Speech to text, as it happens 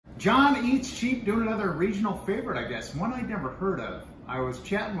John Eats Cheap doing another regional favorite, I guess. One I'd never heard of. I was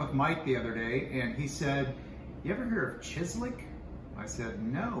chatting with Mike the other day and he said, you ever hear of Chislic? I said,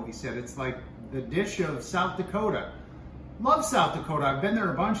 no. He said, it's like the dish of South Dakota. Love South Dakota. I've been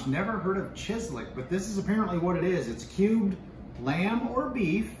there a bunch, never heard of Chislic, but this is apparently what it is. It's cubed lamb or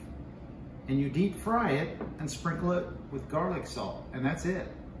beef, and you deep fry it and sprinkle it with garlic salt, and that's it.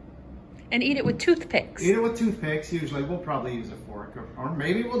 And eat it with toothpicks. Eat it with toothpicks, usually. We'll probably use a fork, or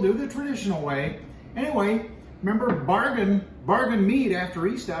maybe we'll do the traditional way. Anyway, remember bargain meat after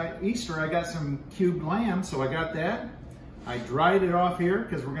Easter, I got some cubed lamb, so I got that. I dried it off here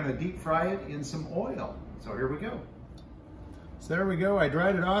because we're gonna deep fry it in some oil. So here we go. So there we go, I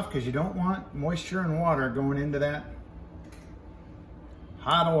dried it off because you don't want moisture and water going into that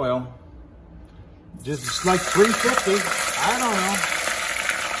hot oil. Just like 350, I don't know.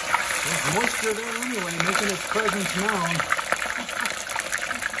 There's moisture there anyway, making its presence known.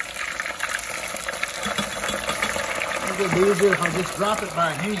 I think it'd be easier if I just drop it by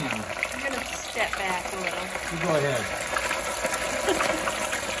hand. I'm gonna step back a little. You go ahead.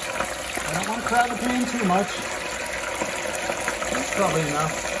 I don't want to crowd the pan too much. That's probably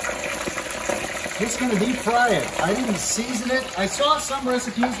enough. Just gonna deep fry it. I didn't season it. I saw some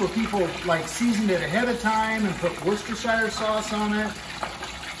recipes where people like seasoned it ahead of time and put Worcestershire sauce on it.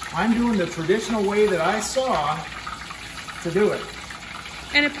 I'm doing the traditional way that I saw to do it.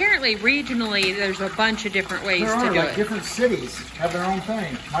 And apparently regionally there's a bunch of different ways to do it. Different cities have their own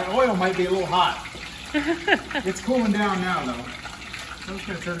thing. My oil might be a little hot. It's cooling down now though. I'm just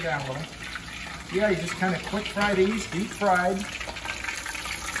gonna turn it down a little. Yeah, you just kind of quick fry these, deep fried.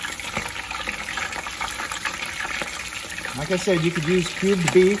 Like I said, you could use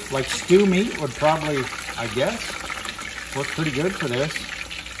cubed beef, like stew meat would probably, I guess, work pretty good for this.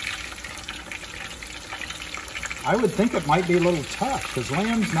 I would think it might be a little tough because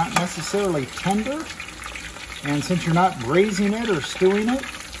lamb's not necessarily tender. And since you're not braising it or stewing it.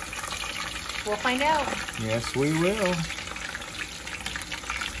 We'll find out. Yes, we will.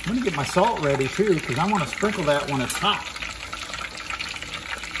 I'm gonna get my salt ready too because I want to sprinkle that when it's hot.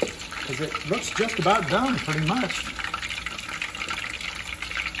 Because it looks just about done pretty much.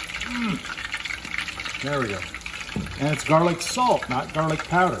 There we go. And it's garlic salt, not garlic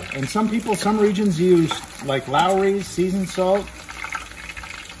powder. And some regions use like Lowry's seasoned salt.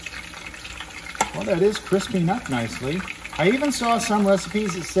 Well, that is crisping up nicely. I even saw some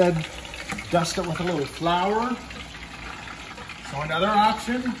recipes that said dust it with a little flour. So another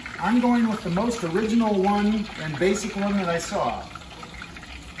option. I'm going with the most original one and basic one that I saw.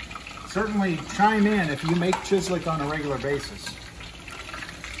 Certainly chime in if you make Chislic on a regular basis.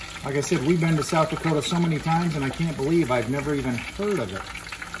 Like I said, we've been to South Dakota so many times and I can't believe I've never even heard of it.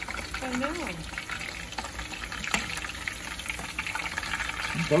 I know.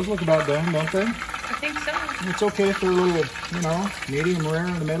 Those look about done, don't they? I think so. It's okay if they're a little, you know, medium rare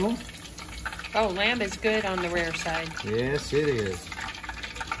in the middle. Oh, lamb is good on the rare side. Yes, it is.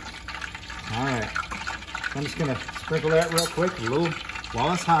 All right. I'm just gonna sprinkle that real quick, a little,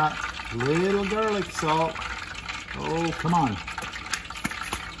 while it's hot, little garlic salt. Oh, come on.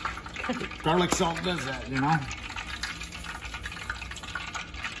 Garlic salt does that, you know.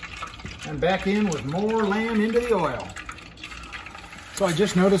 And back in with more lamb into the oil. So I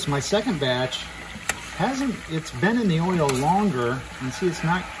just noticed my second batch it's been in the oil longer, and see it's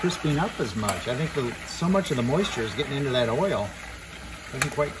not crisping up as much. I think so much of the moisture is getting into that oil.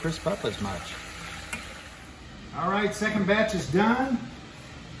 Doesn't quite crisp up as much. All right, second batch is done.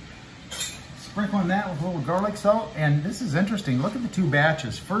 Sprinkling that with a little garlic salt. And this is interesting. Look at the two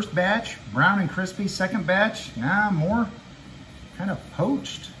batches. First batch, brown and crispy. Second batch, more kind of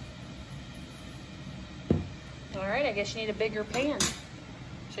poached. All right, I guess you need a bigger pan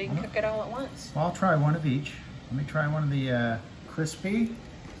so you can cook it all at once. Well, I'll try one of each. Let me try one of the crispy.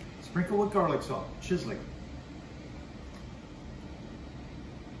 Sprinkle with garlic salt, Chislic.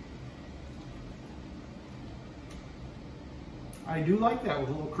 I do like that with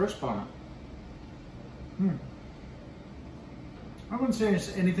a little crisp on it. I wouldn't say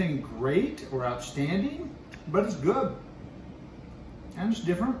it's anything great or outstanding, but it's good. And it's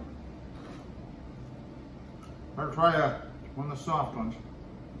different. I'll try one of the soft ones.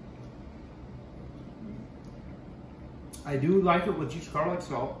 I do like it with just garlic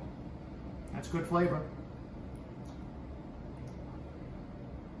salt. That's good flavor.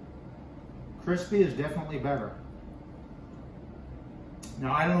 Crispy is definitely better.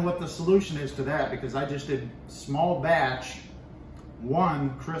 Now, I don't know what the solution is to that because I just did small batch.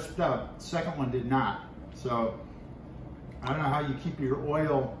 One crisped up, the second one did not. So I don't know how you keep your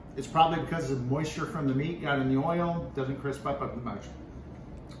oil. It's probably because the moisture from the meat got in the oil, doesn't crisp up much.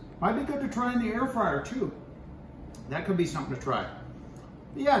 Might be good to try in the air fryer too. That could be something to try.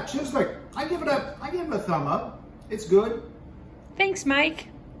 But yeah, Chislick, I give it a thumb up. It's good. Thanks, Mike.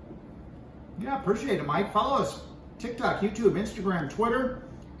 Yeah, appreciate it, Mike. Follow us, TikTok, YouTube, Instagram, Twitter,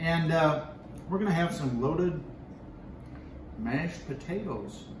 and we're gonna have some loaded mashed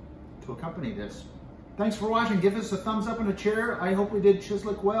potatoes to accompany this. Thanks for watching. Give us a thumbs up and a chair. I hope we did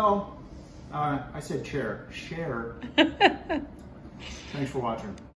Chislick well. I said chair. Share. Thanks for watching.